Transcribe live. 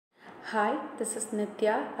Hi, this is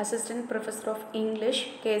Nithya, Assistant Professor of English,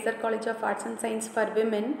 Kaiser College of Arts and Science for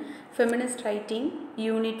Women, Feminist Writing,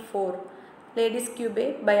 Unit 4. Ladies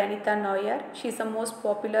Cube by Anita Noyer. She is the most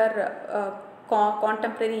popular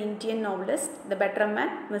contemporary Indian novelist. The Better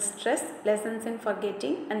Man, Mistress, Lessons in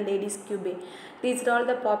Forgetting, and Ladies Cube. These are all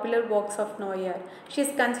the popular works of Noyer. She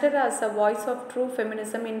is considered as a voice of true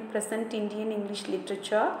feminism in present Indian English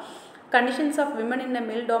literature. Conditions of women in a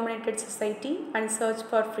male-dominated society and search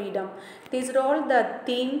for freedom. These are all the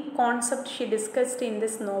theme concept she discussed in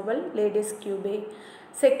this novel, Ladies Cube.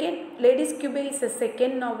 Ladies Cube is the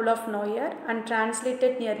second novel of Noyer and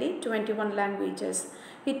translated nearly 21 languages.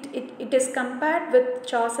 It is compared with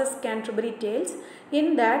Chaucer's Canterbury Tales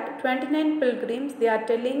in that 29 pilgrims, they are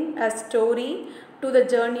telling a story to the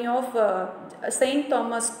journey of Saint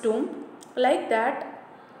Thomas' tomb. Like that,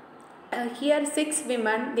 here 6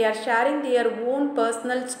 women, they are sharing their own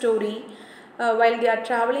personal story while they are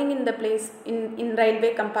traveling in the place in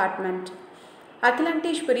railway compartment.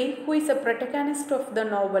 Akhilanteshwari, who is a protagonist of the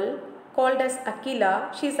novel, called as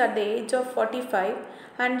Akhila, she is at the age of 45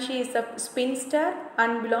 and she is a spinster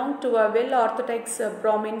and belongs to a well-orthodox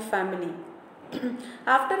Brahmin family.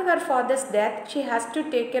 After her father's death, she has to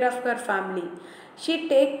take care of her family. She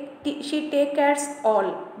take cares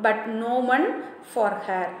all, but no one for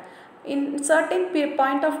her. In certain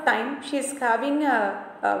point of time, she is having a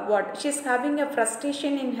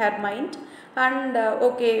frustration in her mind, and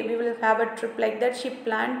okay, we will have a trip like that. She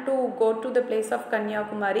planned to go to the place of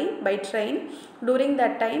Kanyakumari by train. During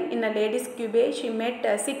that time, in a ladies' cube, she met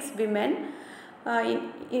 6 women.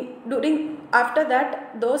 After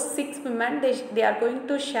that, those 6 women, they are going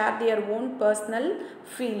to share their own personal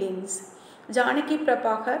feelings. Janaki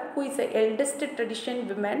Prabhakar, who is the eldest tradition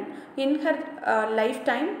woman, in her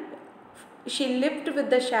lifetime, she lived with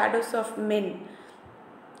the shadows of men.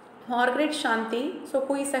 Margaret Shanti,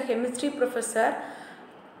 who is a chemistry professor,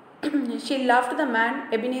 she loved the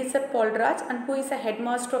man Ebenezer Polraj, and who is a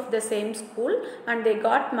headmaster of the same school, and they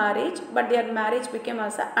got married, but their marriage became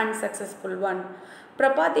as an unsuccessful one.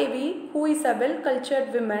 Prabha Devi, who is a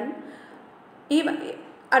well-cultured woman, even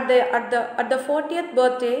at the 40th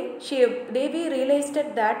birthday, Devi realized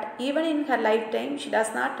that even in her lifetime, she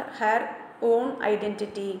does not have own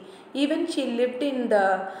identity. Even she lived in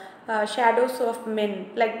the shadows of men.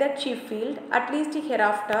 Like that she felt, at least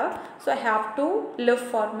hereafter, so I have to live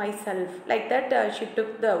for myself. Like that she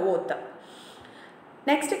took the oath.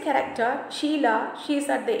 Next character, Sheila. She is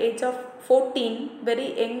at the age of 14,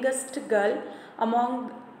 very youngest girl among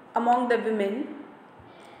the women.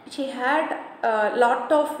 She had a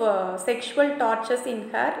lot of sexual tortures in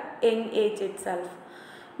her young age itself.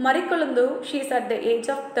 Marikulundu, she is at the age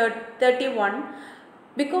of 31.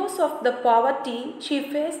 Because of the poverty, she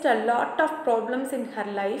faced a lot of problems in her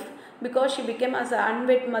life because she became as an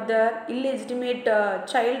unwed mother, illegitimate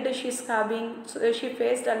child she is having. So she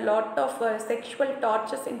faced a lot of sexual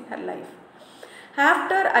tortures in her life.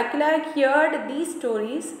 After Akhila heard these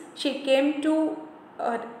stories, she came to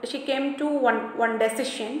one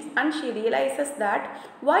decision, and she realizes that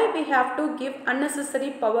why we have to give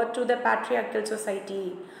unnecessary power to the patriarchal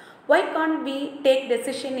society. Why can't we take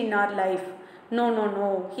decision in our life?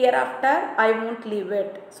 No. Hereafter, I won't leave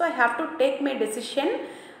it. So I have to take my decision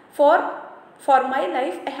for my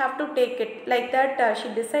life. I have to take it. Like that, she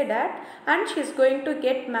decided, and she is going to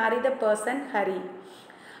get marry the person Hari.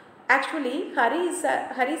 Actually, Hari is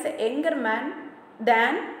a younger man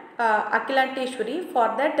than Akhilanteshwari.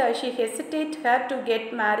 For that, she hesitated her to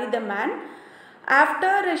get marry the man.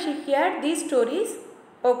 After she heard these stories,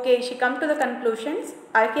 okay, she come to the conclusions.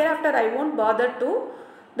 Hereafter, I won't bother to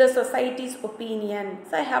the society's opinion.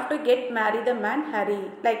 So I have to get marry the man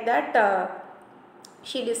Hari. Like that,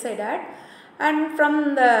 she decided. And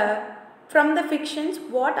from the fictions,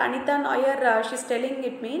 what Anita Noyer she's telling,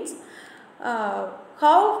 it means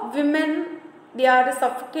how women, they are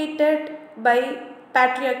suffocated by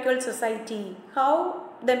patriarchal society,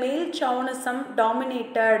 how the male chauvinism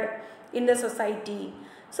dominated in the society.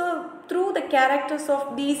 So through the characters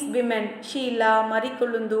of these women, Sheila,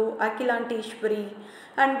 Marikulundu, Akhilanteshwari,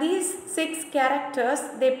 and these 6 characters,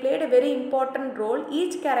 they played a very important role.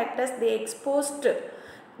 Each characters, they exposed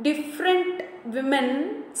different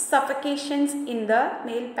women suffocations in the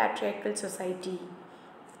male patriarchal society.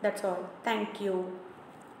 That's all. Thank you.